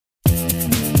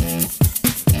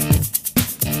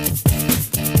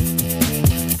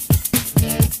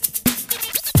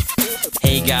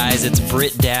Hey guys, it's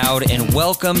Britt Dowd, and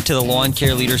welcome to the Lawn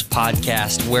Care Leaders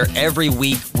Podcast, where every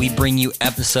week we bring you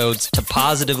episodes to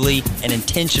positively and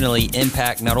intentionally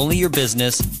impact not only your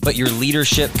business, but your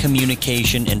leadership,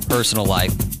 communication, and personal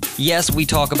life. Yes, we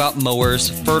talk about mowers,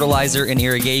 fertilizer, and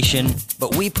irrigation,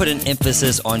 but we put an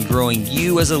emphasis on growing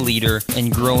you as a leader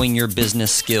and growing your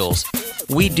business skills.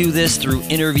 We do this through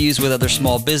interviews with other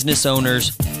small business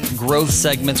owners, growth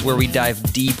segments where we dive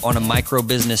deep on a micro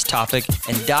business topic,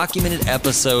 and documented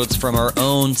episodes from our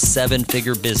own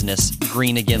 7-figure business,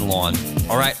 Green Again Lawn.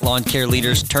 All right, lawn care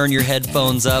leaders, turn your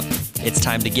headphones up. It's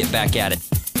time to get back at it.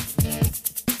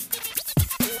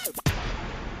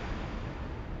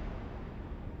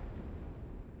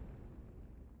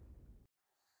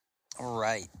 All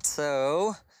right,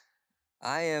 so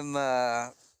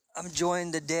I'm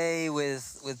joined today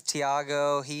with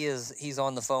Tiago. He's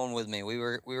on the phone with me. We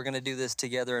were going to do this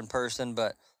together in person,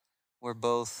 but we're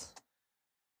both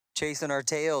chasing our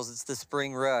tails. It's the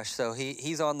spring rush. So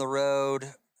he's on the road.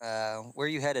 Where are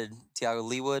you headed, Tiago?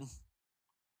 Leawood?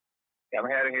 Yeah, I'm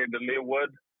heading here to Leawood.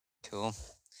 Cool.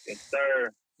 Yes,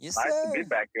 sir. Yes, nice sir. to be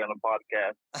back here on the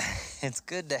podcast. It's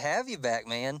good to have you back,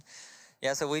 man.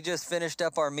 Yeah, so we just finished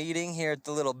up our meeting here at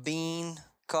the Little Bean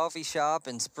Coffee Shop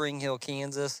in Spring Hill,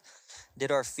 Kansas.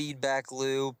 Did our feedback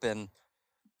loop, and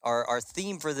our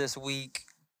theme for this week,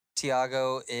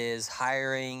 Tiago, is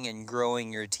hiring and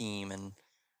growing your team. And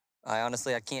I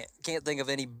honestly can't think of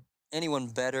anyone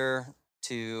better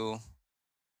to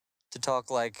talk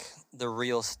like the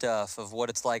real stuff of what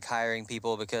it's like hiring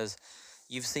people, because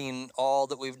you've seen all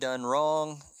that we've done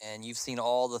wrong, and you've seen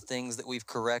all the things that we've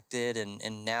corrected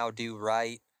and now do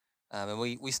right. And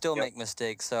we still make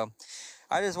mistakes. So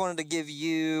I just wanted to give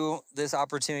you this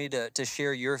opportunity to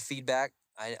share your feedback.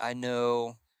 I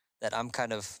know that I'm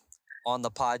kind of on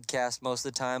the podcast most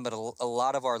of the time, but a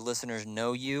lot of our listeners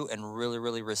know you and really,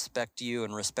 really respect you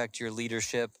and respect your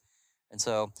leadership. And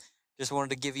so just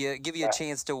wanted to give you a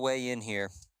chance to weigh in here.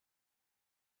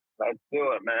 Let's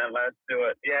do it, man. Let's do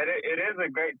it. Yeah, it is a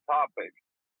great topic.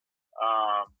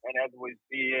 And as we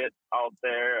see it out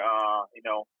there,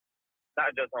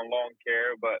 not just on lawn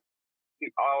care, but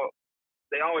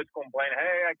they always complain,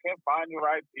 hey, I can't find the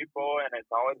right people, and it's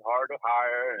always hard to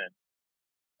hire. And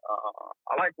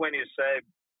I like when you say,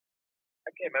 I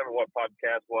can't remember what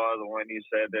podcast was when you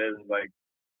said this, like,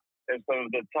 it's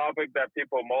the topic that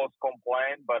people most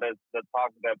complain, but it's the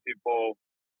topic that people,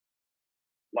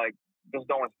 like, just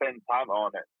don't spend time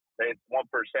on it. It's 1%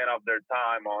 of their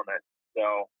time on it.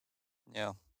 So,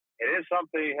 yeah, it is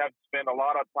something you have to spend a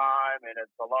lot of time, and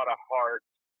it's a lot of heart,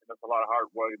 and it's a lot of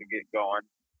hard work to get going.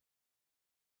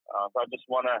 So I just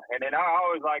want to, and then I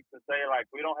always like to say, like,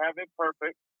 we don't have it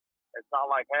perfect. It's not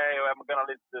like, hey, I'm going to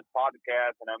listen to this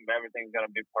podcast and everything's going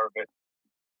to be perfect.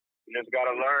 You just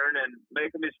got to learn and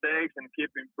make mistakes and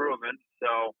keep improving.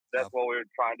 So that's what we're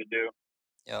trying to do.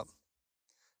 Yep.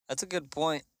 That's a good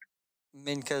point. I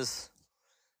mean, because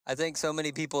I think so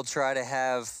many people try to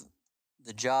have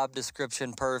the job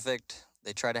description perfect.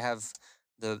 They try to have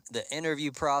the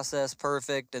interview process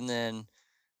perfect, and then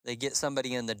they get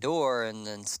somebody in the door, and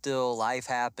then still life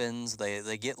happens.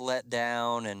 They get let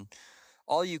down, and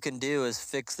all you can do is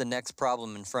fix the next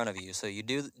problem in front of you. So you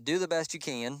do the best you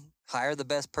can, hire the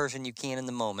best person you can in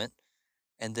the moment,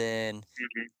 and then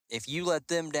if you let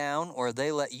them down or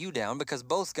they let you down, because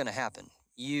both's going to happen.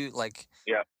 You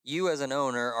as an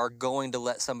owner are going to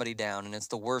let somebody down, and it's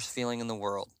the worst feeling in the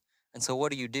world. And so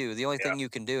what do? The only thing you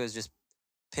can do is just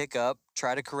pick up,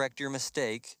 try to correct your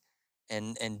mistake,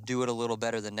 and do it a little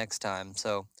better the next time.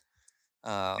 So,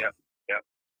 And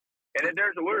then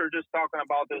we were just talking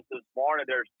about this morning.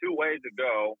 There's two ways to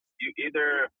go. You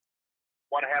either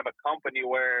want to have a company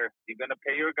where you're going to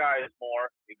pay your guys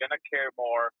more, you're going to care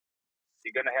more,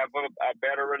 you're going to have a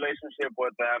better relationship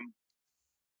with them.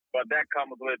 But that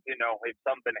comes with, if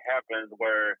something happens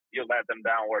where you let them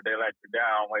down, where they let you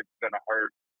down, it's going to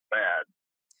hurt bad.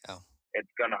 Yeah.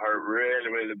 It's going to hurt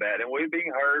really, really bad. And we've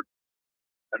been hurt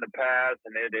in the past,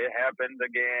 and it happens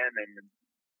again.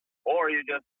 Or you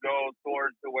just go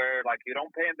towards to where, like, you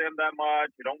don't pay them that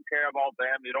much, you don't care about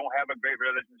them, you don't have a great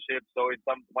relationship. So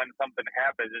when something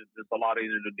happens, it's just a lot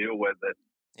easier to deal with it.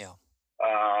 Yeah.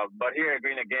 But here at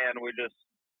Green Again,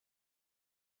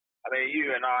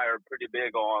 you and I are pretty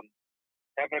big on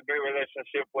having a great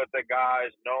relationship with the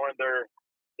guys, knowing their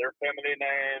family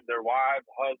names, their wives,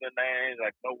 husband names,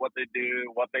 like know what they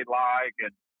do, what they like,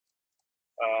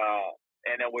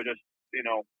 and then we just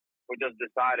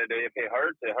decided that if it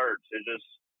hurts, it hurts.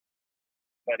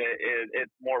 But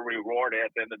it's more rewarding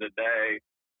at the end of the day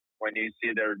when you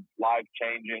see their life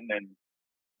changing and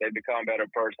they become a better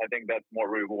person. I think that's more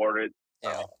rewarded.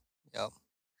 Yeah. Yep.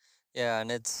 Yeah,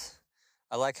 and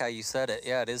I like how you said it.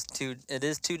 Yeah, it is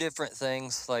two different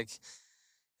things. Like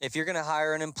if you're going to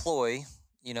hire an employee,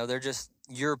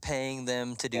 you're paying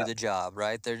them to do Yeah. the job,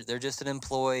 right? They're just an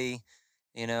employee,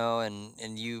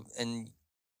 and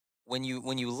when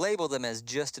you label them as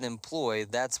just an employee,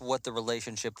 that's what the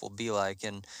relationship will be like.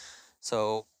 And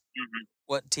so Hmm.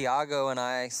 what Tiago and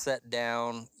I set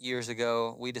down years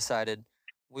ago, we decided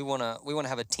we want to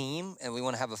have a team and we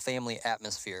want to have a family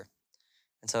atmosphere.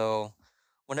 And so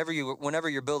whenever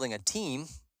you're building a team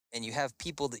and you have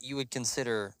people that you would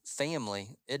consider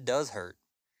family, it does hurt.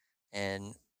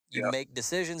 And you Yeah. make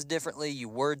decisions differently, you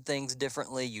word things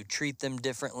differently, you treat them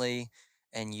differently,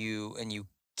 and you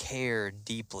care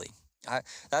deeply. I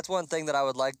That's one thing that I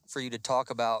would like for you to talk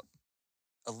about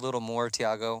a little more,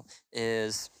 Tiago,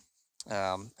 is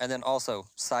and then also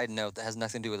side note that has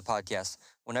nothing to do with the podcast.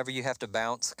 Whenever you have to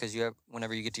bounce, because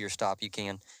whenever you get to your stop, you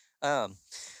can. Um,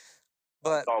 It's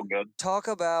but all good. talk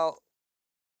about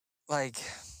like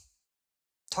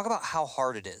talk about how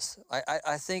hard it is.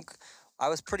 I think I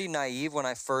was pretty naive when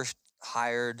I first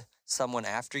hired someone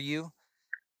after you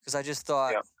because Yeah.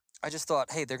 I just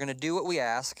thought, hey, they're gonna do what we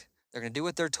ask, they're gonna do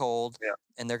what they're told, Yeah.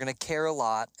 and they're gonna care a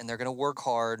lot, and they're gonna work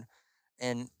hard,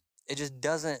 and it just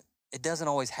doesn't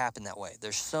always happen that way.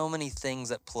 There's so many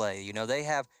things at play. They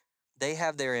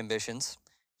have their ambitions,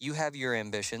 you have your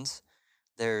ambitions.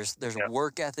 There's Yeah.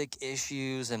 work ethic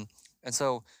issues, and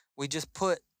so we just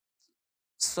put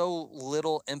so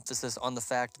little emphasis on the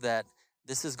fact that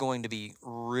this is going to be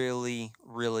really,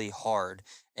 really hard.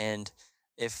 And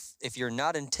if you're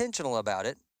not intentional about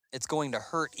it, it's going to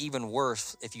hurt even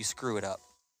worse if you screw it up.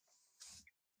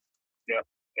 Yeah.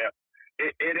 Yeah.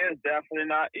 It is definitely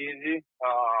not easy.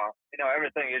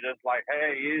 Everything is just like,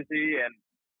 hey, easy, and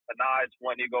nice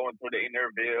when you go into the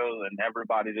interviews and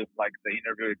everybody just like the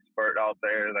interview expert out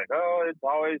there, like, oh, it's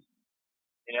always,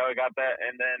 we got that.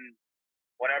 And then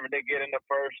whenever they get in the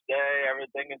first day,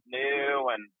 everything is new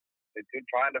and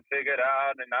they're trying to figure it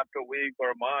out. And after a week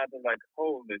or a month, it's like,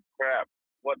 holy crap,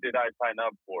 what did I sign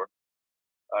up for?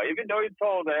 Even though you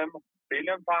told them,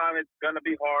 premium time, it's going to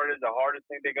be hard. It's the hardest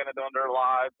thing they're going to do in their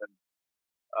lives. And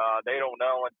they don't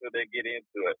know until they get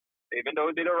into it. Even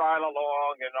though they did a ride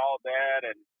along and all that,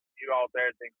 and you out there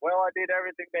think, well, I did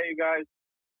everything that you guys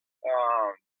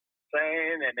um,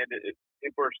 saying, and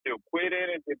people are still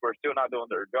quitting, and people are still not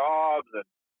doing their jobs, and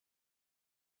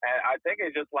I think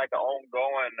it's just like an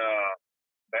ongoing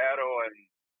battle and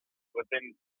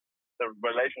within the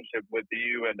relationship with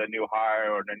you and the new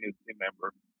hire or the new team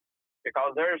member,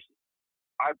 because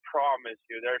I promise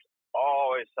you, there's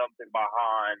always something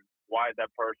behind why that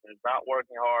person is not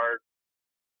working hard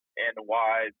and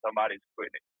why somebody's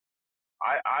quitting.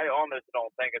 I honestly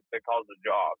don't think it's because of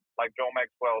jobs. Like Joe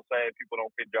Maxwell say, people don't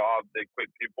quit jobs, they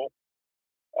quit people.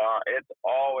 It's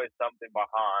always something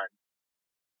behind.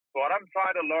 So what I'm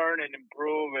trying to learn and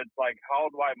improve is like, how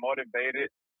do I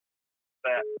motivate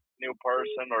that new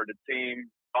person or the team?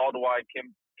 How do I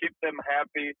keep them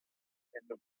happy? And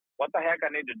what the heck I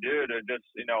need to do to just,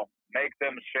 make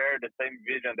them share the same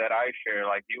vision that I share,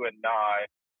 like you and I.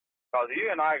 Because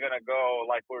you and I are gonna go,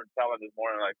 like we were telling this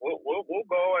morning, like we'll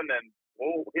go and then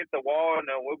we'll hit the wall and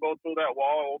then we'll go through that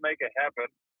wall. We'll make it happen.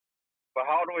 But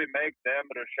how do we make them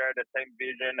to share the same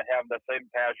vision, have the same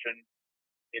passion?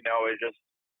 It's just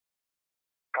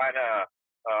kind of,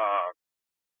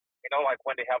 like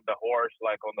when they have the horse,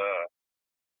 like on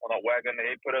a wagon,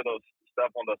 they put those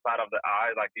stuff on the side of the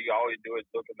eye. Like you always do is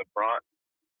look in the front.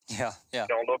 Yeah, yeah.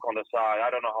 Don't look on the side. I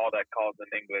don't know how that calls in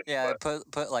English. Yeah, But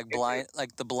put like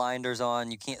the blinders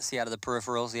on. You can't see out of the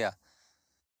peripherals. Yeah,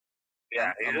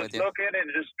 yeah, you I'm with just you. look in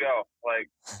and just go. Like,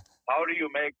 how do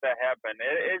you make that happen?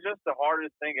 It's just the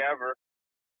hardest thing ever.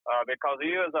 Because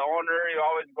you as an owner, you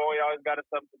always got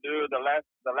something to do. The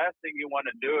last thing you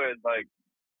want to do is like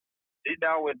sit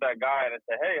down with that guy and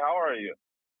say, hey, how are you?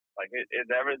 Like, is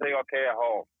everything okay at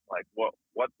home? Like,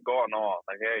 what's going on?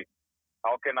 Like, hey,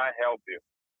 how can I help you?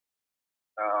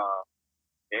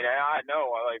 And I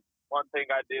know, like, one thing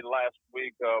I did last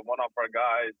week, one of our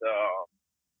guys,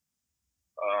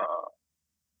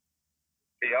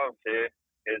 fiance,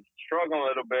 is struggling a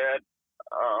little bit.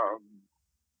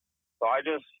 So I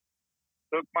just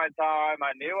took my time.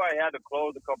 I knew I had to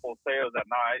close a couple of sales at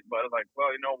night, but I was like, well,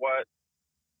 you know what?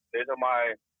 These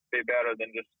might be better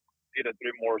than just get 3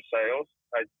 more sales.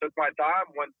 I took my time,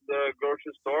 went to the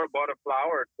grocery store, bought a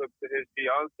flower, took to his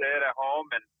fiance at home,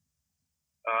 and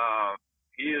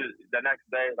he the next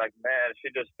day like, man,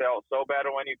 she just felt so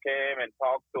better when you came and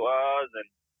talked to us, and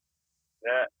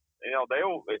that they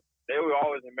will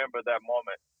always remember that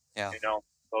moment. Yeah.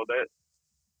 So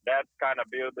that's kind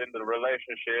of building the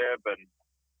relationship, and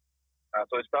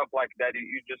So it's stuff like that.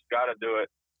 You just got to do it.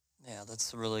 Yeah,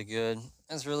 that's really good.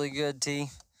 That's really good, T.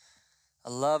 I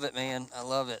love it, man. I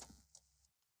love it.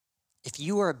 If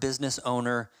you are a business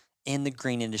owner in the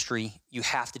green industry, you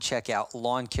have to check out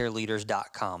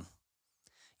lawncareleaders.com.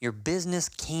 Your business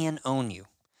can own you.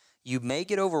 You may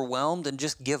get overwhelmed and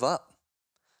just give up.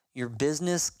 Your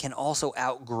business can also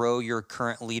outgrow your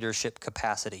current leadership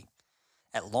capacity.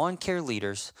 At Lawn Care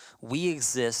Leaders, we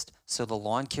exist so the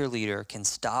lawn care leader can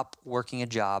stop working a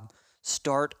job,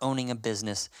 start owning a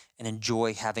business, and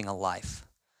enjoy having a life.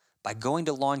 By going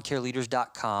to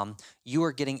lawncareleaders.com, you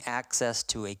are getting access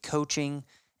to a coaching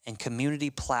and community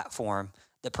platform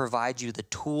that provides you the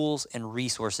tools and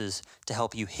resources to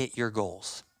help you hit your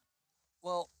goals.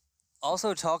 Well,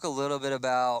 also talk a little bit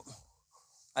about,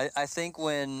 I think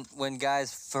when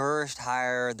guys first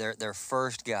hire their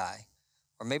first guy,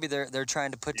 or maybe they're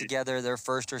trying to put together their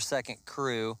first or second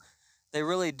crew, they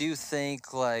really do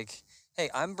think like, hey,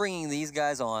 I'm bringing these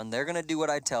guys on. They're going to do what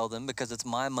I tell them because it's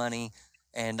my money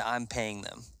and I'm paying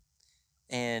them.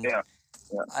 And Yeah.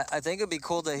 I think it'd be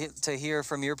cool to hear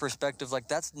from your perspective, like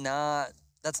that's not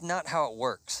how it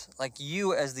works. Like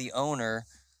you as the owner,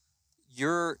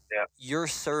 you're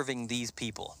serving these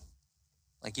people.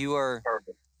 Like you are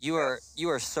Perfect. you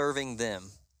are serving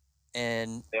them.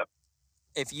 And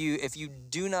if you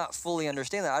do not fully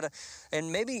understand that,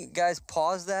 and maybe guys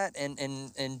pause that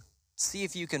and see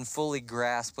if you can fully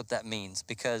grasp what that means,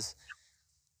 because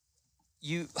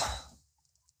you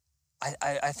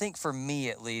I think for me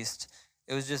at least,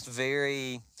 it was just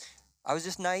I was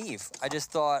just naive. I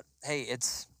just thought, hey,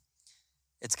 it's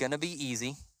gonna be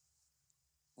easy.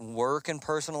 Work and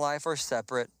personal life are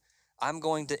separate. I'm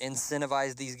going to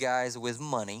incentivize these guys with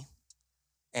money,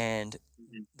 and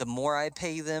the more I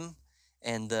pay them,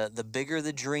 and the bigger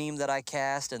the dream that I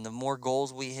cast, and the more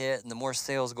goals we hit, and the more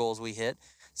sales goals we hit,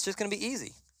 it's just going to be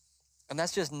easy. And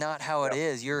that's just not how it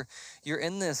is. You're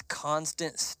in this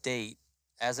constant state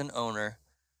as an owner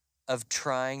of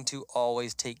trying to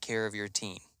always take care of your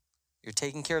team. You're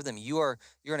taking care of them. You're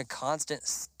in a constant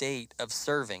state of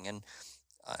serving. And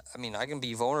I mean, I can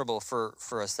be vulnerable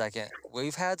for a second.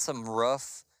 We've had some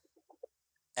rough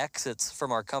exits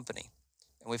from our company,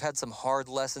 and we've had some hard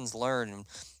lessons learned. And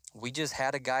we just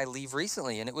had a guy leave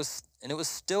recently, and it was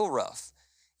still rough,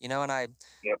 you know. And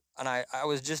I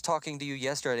was just talking to you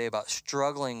yesterday about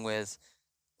struggling with,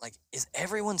 like, is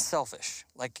everyone selfish?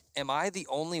 Like, am I the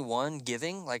only one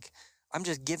giving? Like, I'm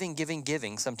just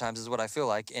giving sometimes is what I feel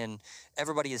like, and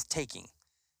everybody is taking.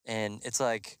 And it's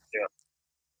like,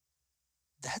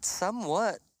 that's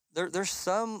somewhat, there's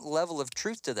some level of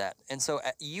truth to that. And so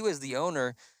you as the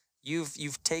owner,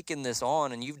 you've taken this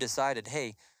on and you've decided,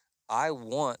 hey, I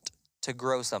want to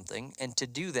grow something, and to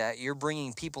do that, you're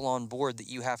bringing people on board that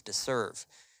you have to serve.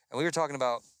 And we were talking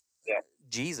about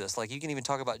Jesus. Like, you can even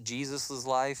talk about Jesus's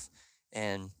life,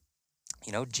 and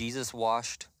you know, Jesus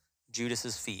washed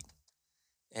Judas's feet,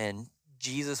 and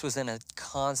Jesus was in a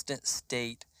constant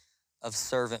state of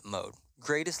servant mode.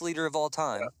 Greatest leader of all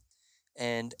time.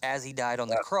 And as he died on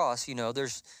the cross, you know,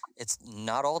 it's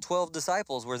not all 12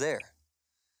 disciples were there.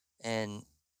 And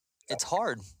it's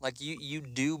hard. Like you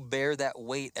do bear that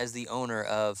weight as the owner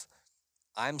of,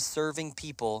 I'm serving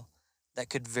people that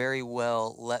could very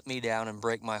well let me down and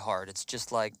break my heart. It's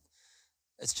just like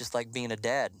being a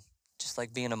dad, just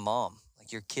like being a mom.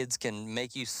 Like, your kids can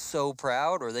make you so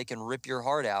proud, or they can rip your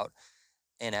heart out.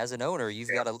 And as an owner, you've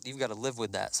got to live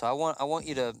with that. So I want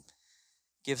you to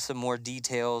give some more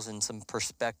details and some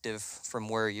perspective from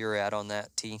where you're at on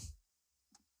that, T.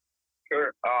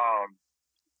 Sure.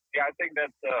 Yeah, I think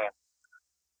that's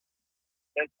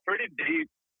pretty deep.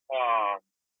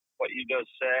 What you just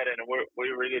said, and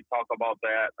we really talk about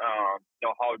that. You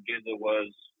know, how Jesus he was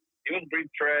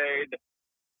betrayed,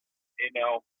 you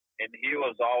know, and he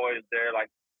was always there,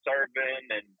 like, serving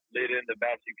and leading the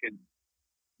best he could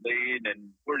lead.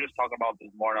 And we're just talking about this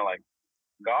morning, like,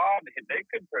 God, they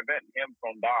could prevent him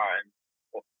from dying,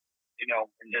 you know,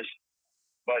 and just,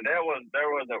 but there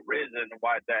was a reason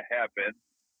why that happened.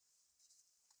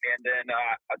 And then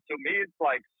to me, it's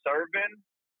like serving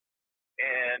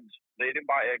and leading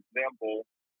by example.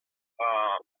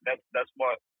 That's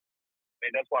what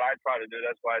I try to do.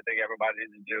 That's what I think everybody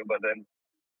needs to do. But then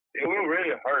it will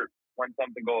really hurt when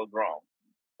something goes wrong.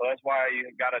 So that's why you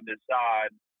got to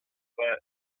decide. But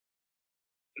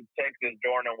to take this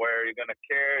journey where you're going to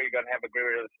care, you're going to have a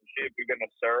great relationship, you're going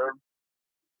to serve,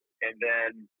 and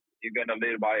then you're going to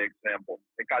lead by example.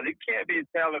 Because you can't be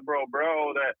telling bro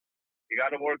that you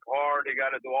got to work hard, you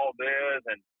got to do all this,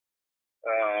 and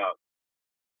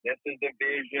this is the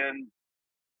vision,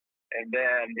 and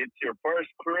then it's your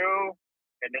first crew,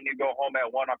 and then you go home at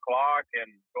 1 o'clock and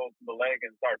go to the lake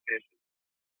and start fishing.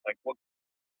 Like what?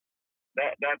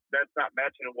 That's not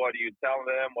matching what you tell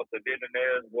them, what the vision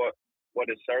is, what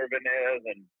the serving is,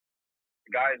 and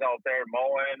the guys out there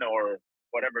mowing or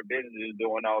whatever business is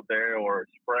doing out there, or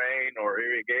spraying or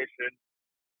irrigation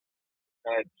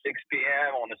at 6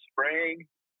 p.m. on the spring,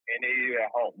 and you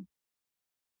at home.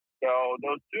 So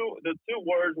the two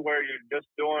words where you're just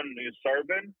doing your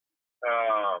serving,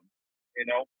 you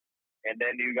know, and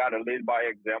then you got to lead by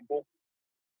example,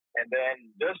 and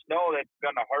then just know that it's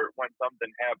gonna hurt when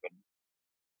something happens.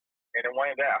 And then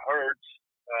when that hurts,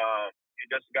 you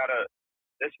just gotta.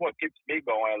 This is what keeps me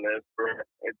going, Liz.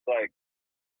 It's like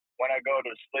when I go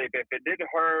to sleep, if it did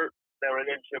hurt the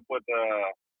relationship with the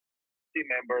team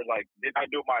members, like did I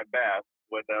do my best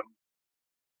with them?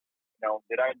 You know,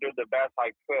 did I do the best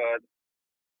I could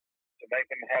to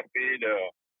make him happy, to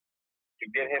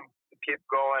get him to keep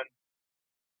going,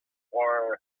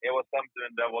 or it was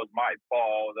something that was my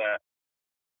fault that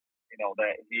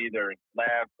that he either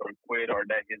left or quit or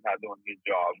that he's not doing his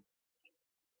job.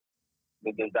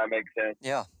 Does that make sense?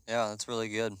 Yeah, that's really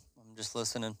good. I'm just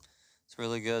listening. It's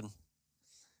really good.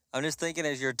 I'm just thinking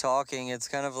as you're talking, it's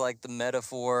kind of like the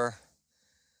metaphor,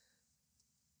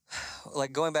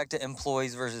 like going back to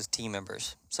employees versus team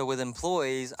members. So with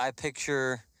employees, I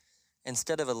picture,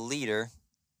 instead of a leader,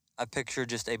 I picture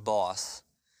just a boss.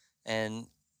 And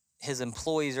his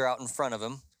employees are out in front of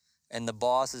him, and the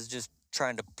boss is just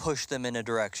trying to push them in a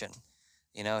direction.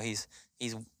 You know, he's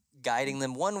guiding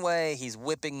them one way, he's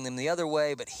whipping them the other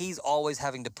way, but he's always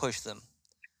having to push them.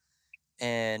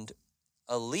 And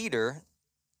a leader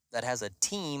that has a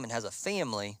team and has a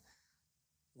family,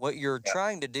 what you're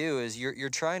trying to do is you're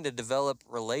trying to develop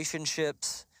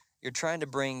relationships. You're trying to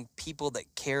bring people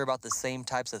that care about the same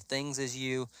types of things as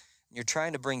you. You're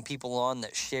trying to bring people on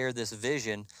that share this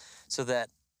vision, so that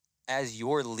as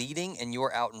you're leading and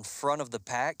you're out in front of the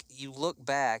pack, you look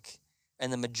back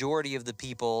and the majority of the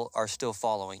people are still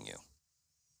following you.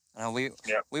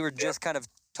 We were just kind of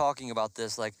talking about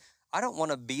this. Like, I don't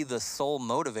want to be the sole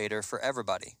motivator for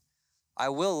everybody. I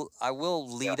will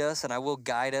lead us, and I will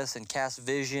guide us and cast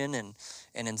vision and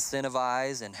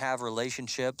incentivize and have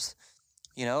relationships,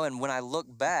 and when I look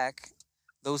back,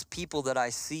 those people that I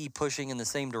see pushing in the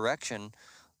same direction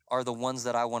are the ones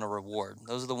that I want to reward.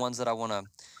 Those are the ones that I want to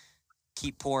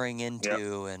keep pouring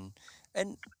into.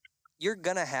 And you're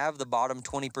going to have the bottom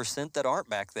 20% that aren't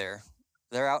back there.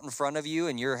 They're out in front of you,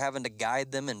 and you're having to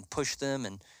guide them and push them,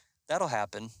 and that'll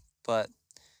happen. But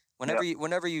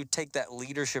whenever you take that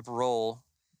leadership role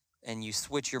and you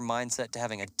switch your mindset to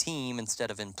having a team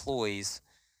instead of employees,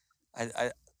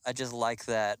 I just like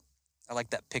that. I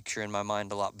like that picture in my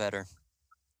mind a lot better.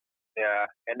 Yeah,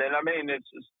 and then it's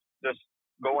just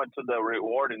going to the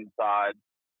rewarding side.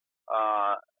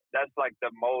 That's like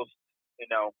the most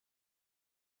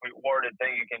rewarding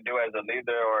thing you can do as a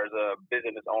leader or as a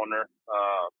business owner.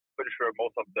 Pretty sure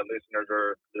most of the listeners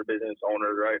they're business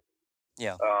owners, right?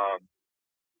 Yeah.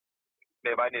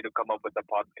 Maybe I need to come up with a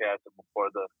podcast before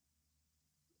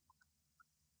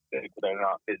they're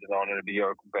not business owner to be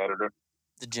your competitor.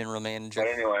 The general manager. But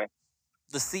anyway.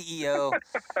 The CEO.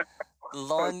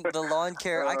 the lawn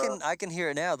care. I can hear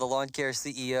it now. The lawn care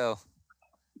CEO.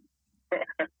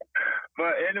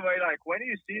 But anyway, like when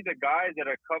you see the guys that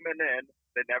are coming in,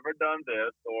 they never done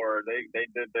this, or they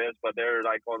did this, but they're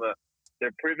like on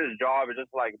their previous job is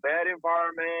just like bad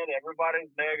environment.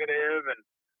 Everybody's negative, and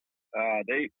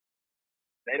they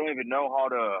don't even know how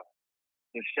to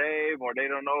shave, or they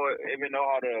don't even know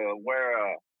how to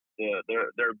wear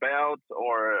their belts,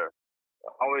 or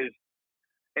always.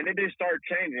 And then they start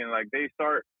changing, like they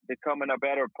start becoming a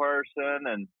better person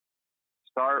and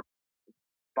start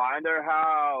buying their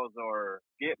house or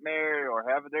get married or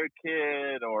have their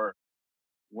kid, or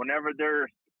whenever they're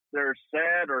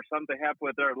sad or something happened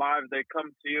with their lives, they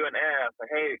come to you and ask,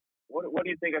 hey, what do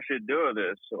you think I should do with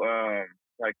this?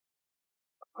 Like,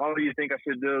 how do you think I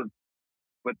should do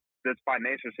with this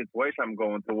financial situation I'm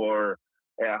going through, or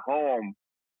at home?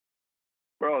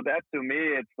 Bro, that to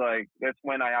me, it's like, that's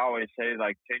when I always say,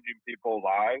 like, changing people's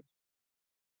lives.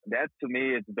 That to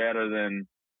me, it's better than,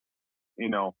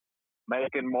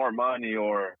 making more money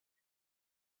or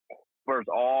versus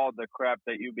all the crap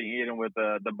that you be eating with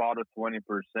the bottom 20%.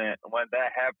 When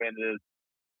that happens,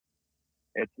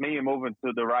 it's me moving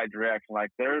to the right direction.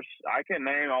 Like I can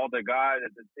name all the guys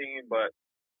at the team, but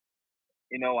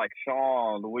like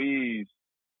Sean, Luis.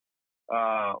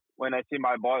 When I see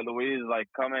my boy Luis like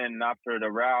coming after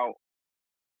the route,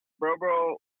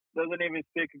 bro doesn't even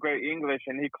speak great English,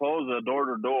 and he closed the door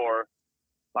to door.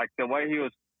 Like the way he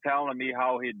was telling me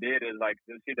how he did it, like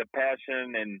to see the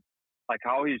passion and like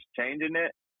how he's changing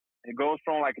it. It goes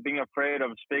from like being afraid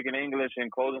of speaking English and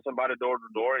closing somebody door to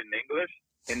door in English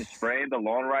and spraying the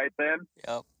lawn right then.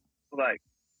 Yep. Like,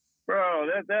 bro,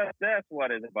 that's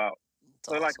what it's about. That's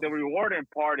so awesome. like the rewarding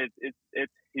part,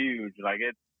 it's huge. Like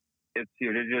it's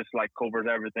huge. It just like covers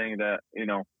everything that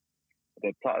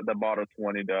the bottle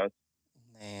 20 does.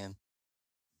 Man,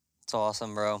 it's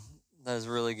awesome, bro. That is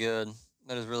really good.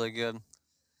 That is really good.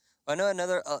 I know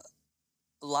a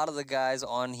lot of the guys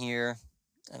on here,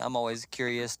 and I'm always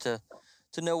curious to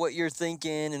know what you're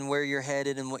thinking and where you're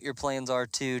headed and what your plans are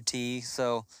too, T.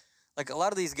 So, like a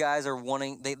lot of these guys are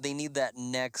wanting, they need that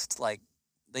next, like,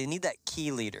 they need that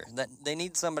key leader. That they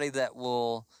need somebody that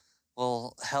will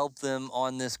help them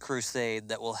on this crusade,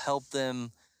 that will help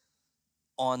them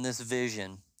on this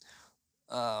vision.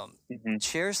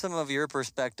 Share some of your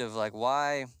perspective, like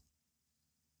why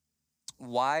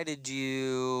did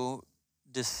you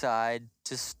decide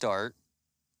to start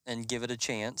and give it a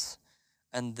chance?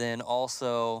 And then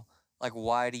also, like,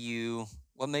 what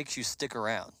makes you stick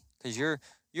around? Because you're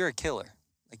a killer.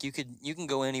 Like you can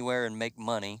go anywhere and make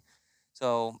money.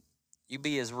 So you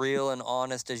be as real and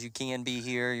honest as you can be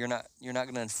here. You're not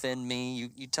going to offend me.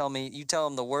 You tell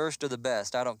them the worst or the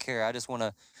best. I don't care. I just want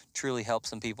to truly help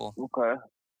some people. Okay.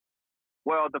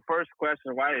 Well, the first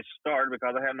question, why I started,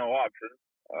 because I had no options.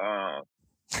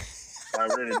 I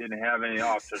really didn't have any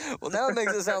options. Well, now it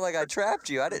makes it sound like I trapped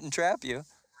you. I didn't trap you.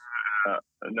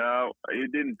 No, you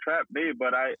didn't trap me,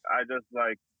 but I just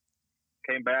like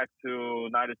came back to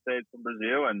United States from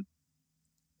Brazil and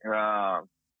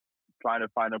trying to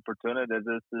find opportunities.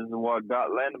 This is what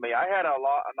God lent me. I had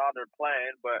another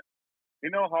plan, but you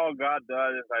know how God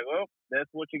does. It's like, well,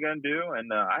 that's what you're gonna do,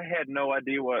 and I had no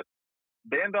idea what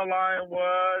dandelion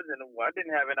was, and I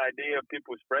didn't have an idea of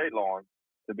people spray lawns,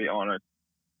 to be honest.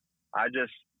 I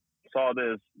just saw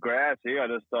this grass here. I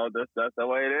just thought that's the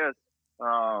way it is.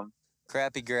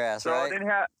 Crappy grass, so right? I didn't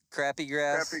have crappy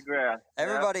grass. Crappy grass.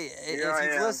 Everybody, Yeah.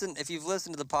 if you've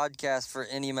listened to the podcast for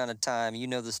any amount of time, you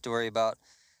know the story about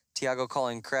Tiago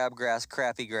calling crabgrass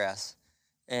crappy grass.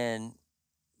 And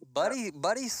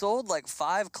Buddy sold like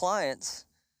 5 clients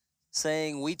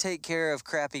saying we take care of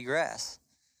crappy grass.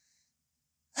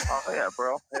 Oh yeah,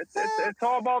 bro. It's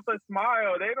all about the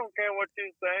smile. They don't care what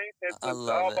you say. It's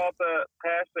all about the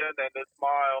passion and the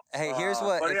smile. Hey, here's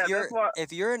what: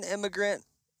 if you're an immigrant,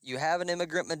 you have an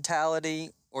immigrant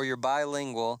mentality, or you're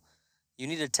bilingual, you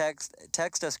need to text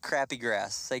us crappy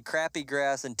grass. Say crappy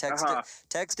grass and text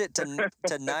it to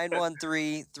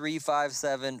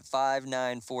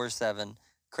 913-357-5947.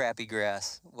 Crappy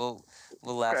grass. We'll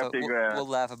laugh. We'll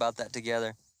laugh about that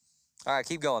together. All right,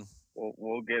 keep going.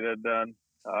 We'll get it done.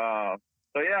 Then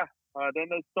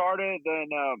it started. Then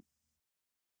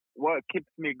what keeps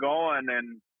me going,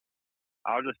 and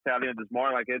I'll just tell you this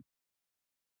morning, like it's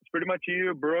pretty much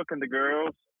you, Brooke, and the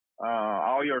girls,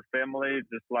 all your family.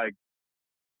 Just like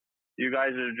you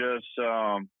guys are just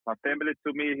my family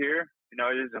to me here. You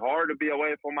know, it's hard to be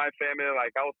away from my family.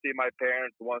 Like I'll see my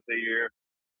parents once a year,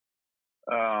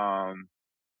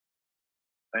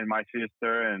 and my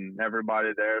sister and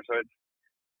everybody there. So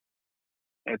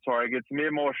it's hard. It gets me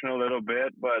emotional a little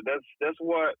bit, but that's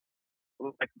what,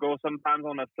 like, go sometimes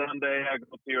on a Sunday. I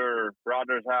go to your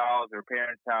brother's house, your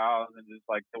parents' house, and just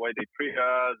like the way they treat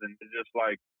us, and it's just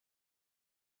like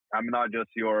I'm not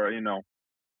just your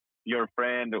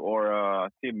friend or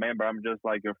a team member. I'm just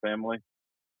like your family.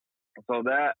 So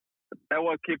that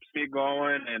what keeps me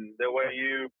going, and the way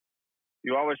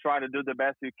you always try to do the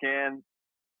best you can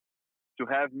to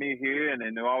have me here, and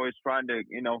you're always trying to,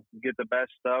 get the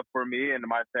best stuff for me and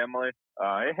my family.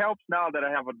 It helps now that I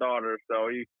have a daughter, so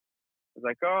it's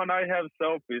like, oh, now you have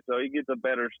Sophie, so you get the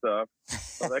better stuff.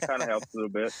 So that kind of helps a little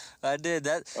bit. I did.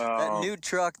 That new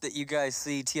truck that you guys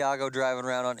see Tiago driving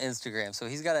around on Instagram, so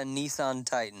he's got a Nissan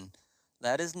Titan.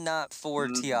 That is not for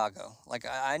Tiago. Like,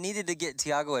 I needed to get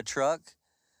Tiago a truck,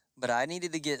 but I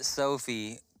needed to get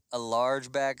Sophie a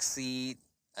large back seat,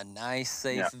 a nice,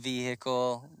 safe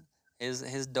vehicle.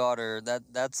 His daughter,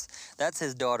 that's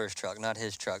his daughter's truck, not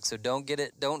his truck. So don't get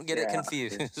it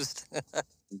confused.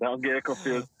 Don't get it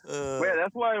confused. Well,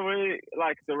 that's why we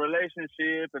like the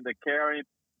relationship and the caring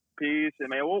piece. I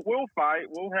mean, we'll fight.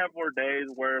 We'll have our days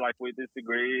where like we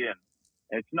disagree, and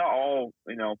it's not all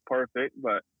perfect,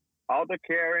 but all the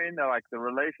caring, like the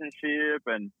relationship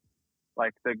and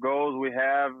like the goals we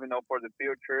have, for the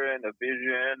future and the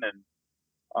vision, and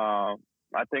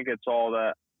I think it's all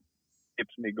that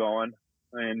keeps me going.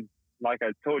 I mean, like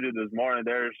I told you this morning,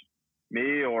 there's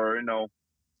me or,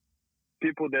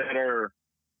 people that are,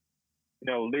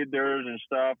 leaders and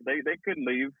stuff. They could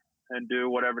leave and do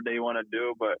whatever they want to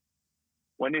do. But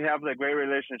when you have a great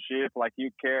relationship, like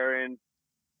you caring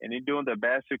and you're doing the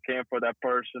best you can for that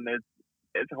person,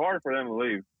 it's hard for them to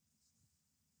leave.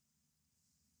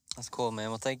 That's cool, man.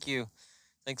 Well, thank you.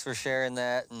 Thanks for sharing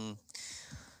that. And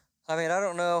I mean, I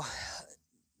don't know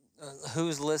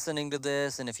who's listening to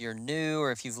this and if you're new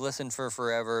or if you've listened for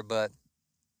forever, but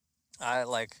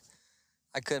I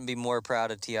couldn't be more proud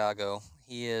of Tiago.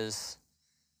 He's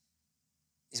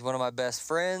one of my best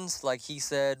friends. Like he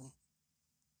said,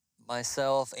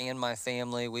 myself and my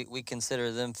family, we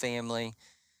consider them family.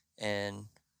 And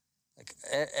like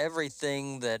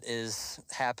everything that is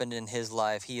happened in his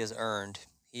life, he has earned.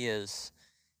 He has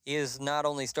not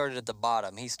only started at the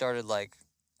bottom, he started like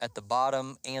at the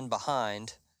bottom and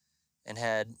behind and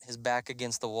had his back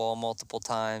against the wall multiple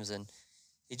times. And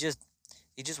he just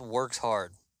works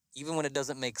hard. Even when it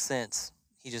doesn't make sense,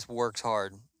 he just works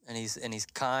hard. And he's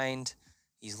kind,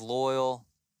 he's loyal,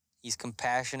 he's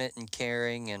compassionate and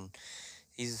caring, and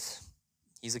he's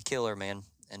a killer, man.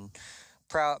 And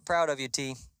proud of you,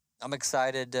 T. I'm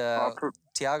excited.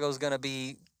 Tiago's gonna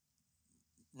be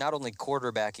not only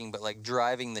quarterbacking, but like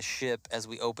driving the ship as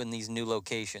we open these new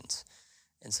locations.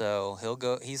 And so he'll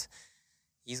go. He's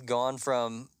gone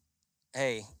from,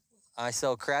 hey, I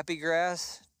sell crappy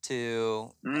grass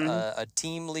to a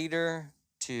team leader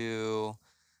to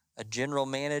a general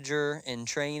manager in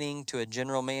training to a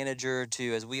general manager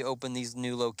to, as we open these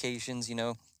new locations, you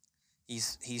know,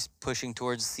 he's pushing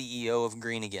towards CEO of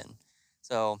Green again.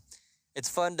 So it's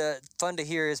fun to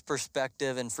hear his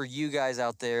perspective. And for you guys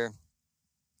out there,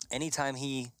 anytime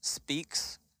he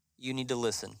speaks, you need to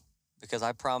listen, because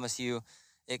I promise you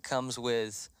it comes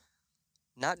with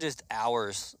not just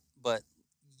hours, but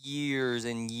years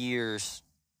and years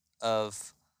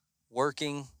of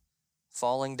working,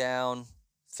 falling down,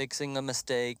 fixing a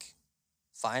mistake,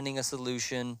 finding a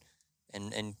solution,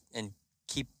 and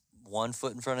keep one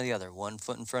foot in front of the other, one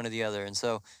foot in front of the other. And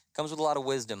so it comes with a lot of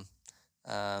wisdom.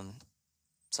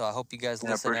 So I hope you guys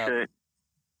listen up.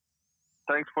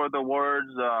 Thanks for the words.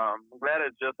 I'm glad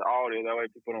it's just audio. That way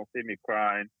people don't see me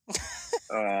crying.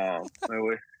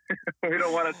 We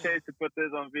don't want to change to put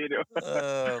this on video.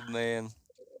 Oh, man.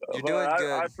 You're doing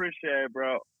good. I appreciate it,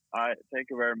 bro. I thank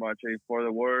you very much for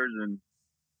the words and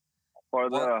for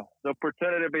the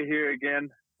opportunity to be here again.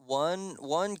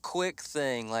 One quick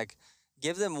thing, like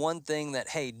give them one thing that,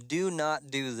 hey, do not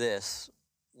do this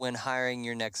when hiring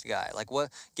your next guy. Like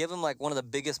give them like one of the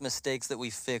biggest mistakes that we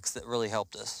fixed that really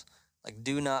helped us. Like,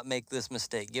 do not make this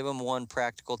mistake. Give them one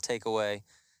practical takeaway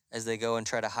as they go and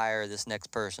try to hire this next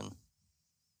person.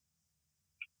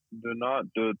 Do not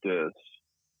do this.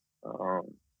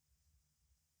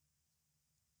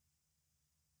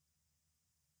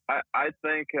 I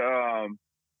think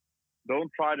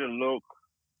don't try to look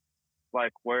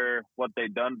like what they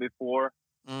done before,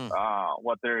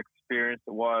 what their experience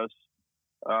was.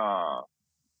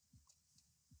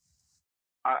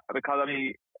 Because I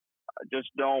mean, just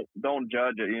don't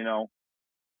judge it. You know,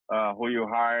 who you're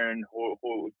hiring,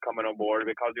 who's coming on board,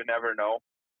 because you never know.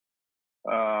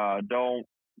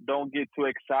 Don't get too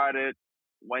excited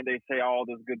when they say all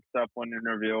this good stuff on the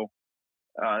interview.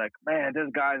 Like, man, this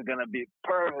guy's gonna be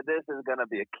perfect. This is gonna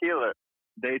be a killer.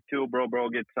 Day 2, bro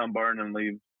gets sunburned and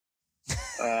leaves.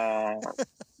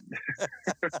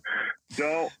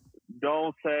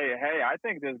 Don't say, hey, I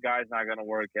think this guy's not gonna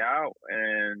work out,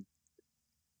 and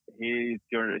he's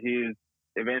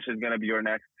eventually gonna be your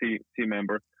next team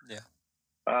member. Yeah.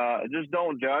 Just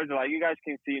don't judge. Like, you guys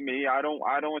can see me. I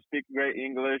don't speak great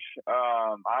English.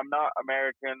 I'm not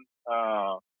American.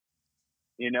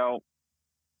 You know,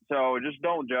 so just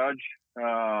don't judge.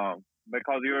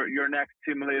 Because your next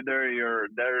team leader,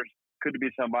 there could be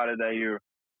somebody that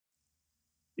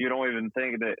you don't even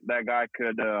think that guy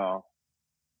could,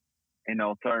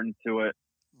 turn to it.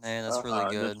 Man, that's really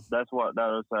good. That's what that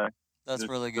would say. That's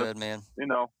really good, man. You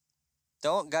know.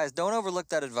 Don't overlook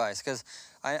that advice, because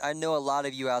I know a lot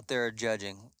of you out there are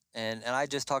judging. And I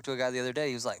just talked to a guy the other day.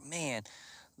 He was like, man,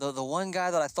 the one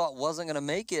guy that I thought wasn't going to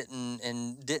make it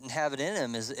and didn't have it in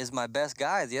him is my best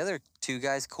guy. The other 2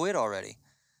 guys quit already.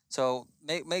 So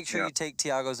make sure you take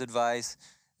Tiago's advice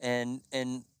and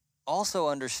also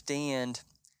understand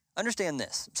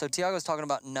this. So Tiago's talking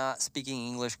about not speaking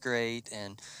English great,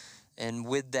 and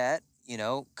with that,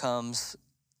 comes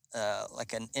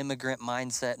like an immigrant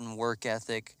mindset and work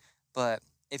ethic. But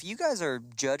if you guys are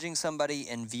judging somebody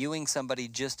and viewing somebody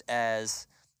just as,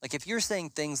 like, if you're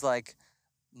saying things like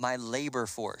my labor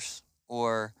force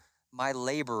or my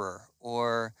laborer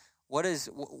or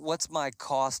what's my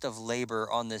cost of labor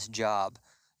on this job,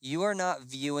 you are not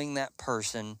viewing that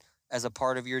person as a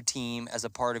part of your team, as a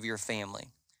part of your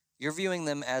family. You're viewing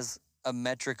them as a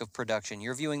metric of production.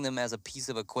 You're viewing them as a piece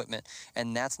of equipment,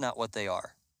 and that's not what they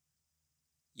are.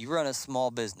 You run a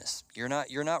small business. You're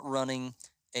not running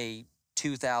a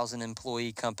 2,000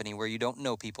 employee company where you don't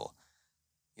know people.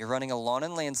 You're running a lawn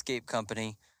and landscape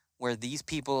company where these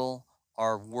people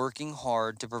are working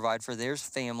hard to provide for their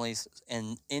families,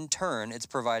 and in turn, it's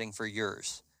providing for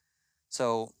yours.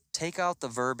 So take out the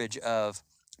verbiage of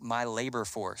my labor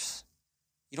force.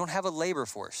 You don't have a labor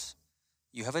force.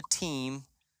 You have a team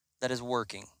that is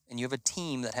working, and you have a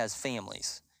team that has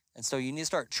families. And so you need to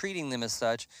start treating them as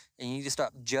such, and you need to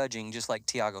stop judging, just like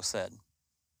Tiago said.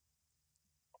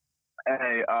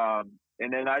 Hey,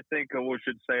 and then I think we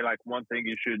should say, like, one thing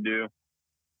you should do.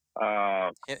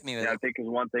 Hit me with it. I think is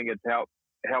one thing it's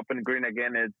helping Green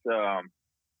again. It's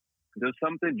there's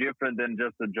something different than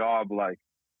just a job. Like,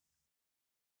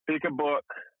 pick a book,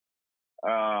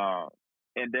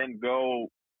 and then go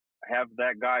have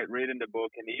that guy reading the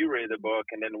book, and you read the book,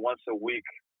 and then once a week,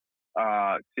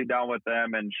 sit down with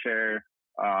them and share.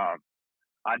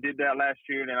 I did that last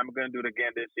year, and I'm going to do it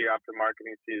again this year after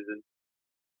marketing season.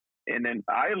 And then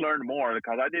I learned more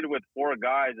because I did it with 4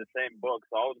 guys, the same book.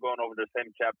 So I was going over the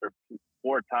same chapter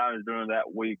 4 times during that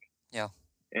week. Yeah.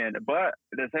 But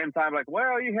at the same time, like,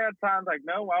 well, you had times like,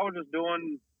 no, I was just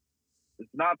doing, it's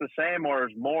not the same or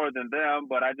it's more than them,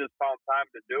 but I just found time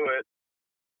to do it.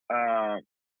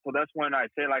 So that's when I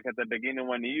say, like, at the beginning,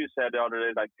 when you said the other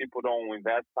day, like, people don't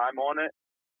invest time on it.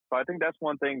 So I think that's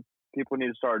one thing people need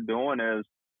to start doing is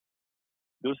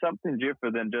do something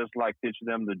different than just, like, teach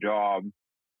them the job.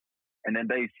 And then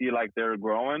they see, like, they're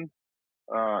growing,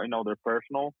 their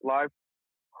personal life.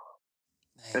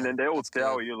 Man, and then they will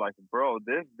tell you, like, bro,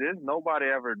 this nobody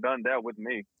ever done that with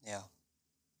me. Yeah.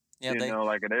 Yeah.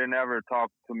 Like, they never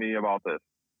talked to me about this.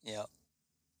 Yeah.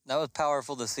 That was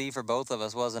powerful to see for both of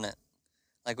us, wasn't it?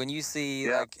 Like, when you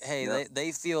see, like, hey,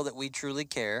 they feel that we truly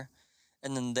care,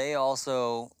 and then they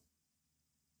also,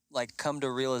 like, come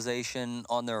to realization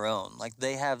on their own. Like,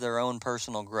 they have their own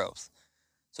personal growth.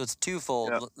 So it's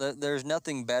twofold. Yeah. There's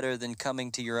nothing better than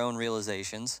coming to your own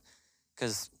realizations,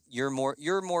 because you're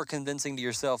more convincing to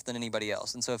yourself than anybody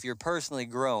else. And so if you're personally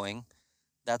growing,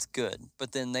 that's good.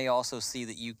 But then they also see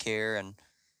that you care. And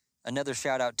another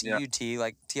shout out to you, T.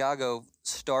 Like, Tiago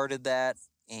started that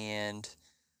and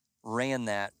ran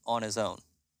that on his own.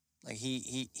 Like,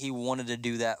 he wanted to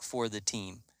do that for the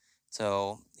team.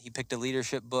 So he picked a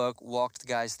leadership book, walked the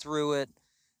guys through it,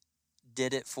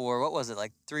 did it for, what was it,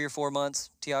 like 3 or 4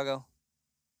 months, Tiago?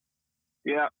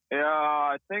 Yeah,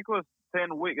 I think it was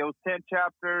 10 weeks. It was 10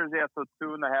 chapters, so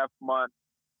 2.5 months.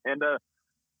 And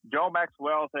Joe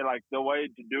Maxwell said, like, the way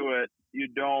to do it, you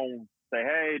don't say,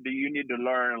 hey, do you need to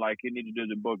learn? Like, you need to do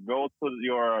the book. Go to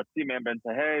your team member and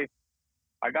say, hey,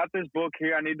 I got this book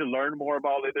here. I need to learn more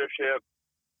about leadership.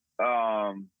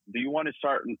 Do you want to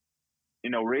start,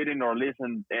 reading or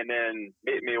listen, and then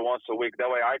meet me once a week? That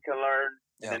way I can learn.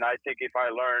 Yeah. And I think if I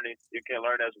learn, you can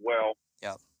learn as well.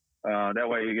 Yeah. That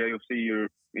way you'll see you're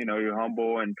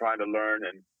humble and trying to learn.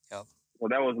 And so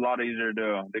that was a lot easier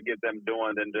to get them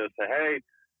doing than just say, hey,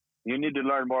 you need to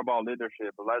learn more about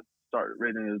leadership. But let's start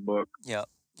reading this book. Yeah.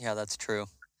 Yeah, that's true.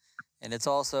 And it's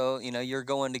also, you're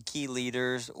going to key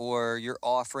leaders, or you're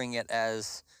offering it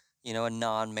as, a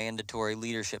non-mandatory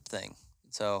leadership thing.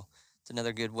 So it's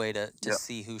another good way to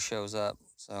see who shows up.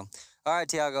 So, all right,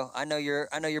 Tiago, I know you're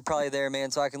probably there, man,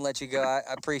 so I can let you go. I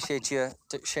appreciate you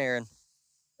sharing.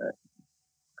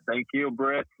 Thank you,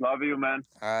 Britt. Love you, man.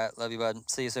 All right. Love you, bud.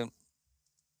 See you soon.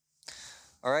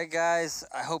 All right, guys.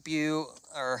 I hope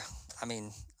I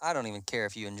don't even care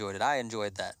if you enjoyed it. I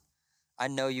enjoyed that. I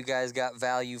know you guys got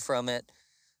value from it.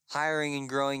 Hiring and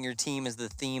growing your team is the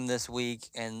theme this week.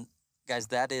 And guys,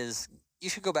 you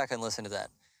should go back and listen to that.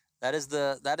 That is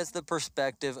the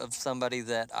perspective of somebody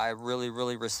that I really,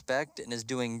 really respect and is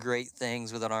doing great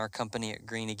things within our company at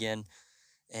Green Again.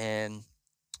 And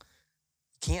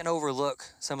can't overlook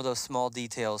some of those small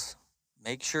details.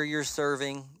 Make sure you're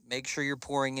serving. Make sure you're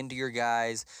pouring into your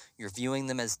guys. You're viewing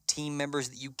them as team members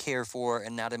that you care for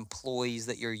and not employees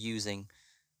that you're using.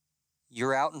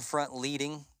 You're out in front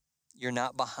leading. You're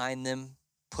not behind them,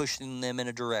 pushing them in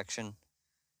a direction.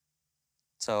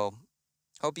 So,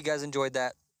 hope you guys enjoyed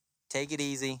that. Take it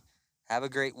easy. Have a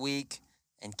great week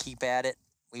and keep at it.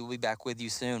 We will be back with you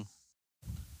soon.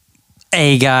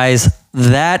 Hey guys,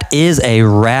 that is a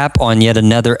wrap on yet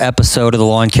another episode of the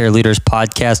Lawn Care Leaders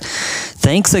Podcast.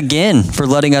 Thanks again for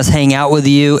letting us hang out with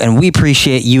you, and we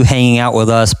appreciate you hanging out with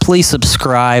us. Please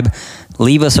subscribe,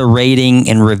 leave us a rating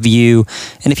and review.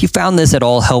 And if you found this at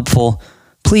all helpful,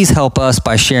 please help us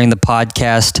by sharing the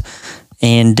podcast.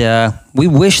 And we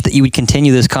wish that you would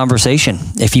continue this conversation.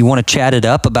 If you want to chat it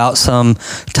up about some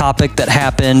topic that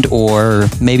happened, or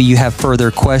maybe you have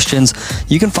further questions,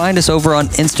 you can find us over on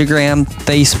Instagram,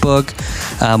 Facebook.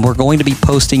 We're going to be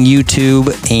posting YouTube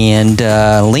and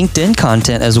LinkedIn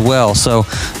content as well. So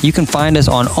you can find us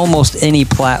on almost any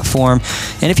platform.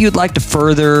 And if you'd like to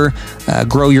further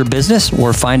grow your business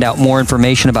or find out more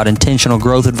information about Intentional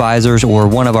Growth Advisors or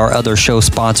one of our other show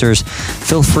sponsors,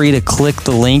 feel free to click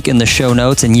the link in the show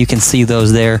notes and you can see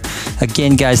those there.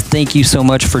 Again, guys, thank you so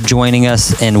much for joining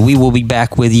us, and we will be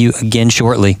back with you again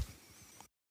shortly.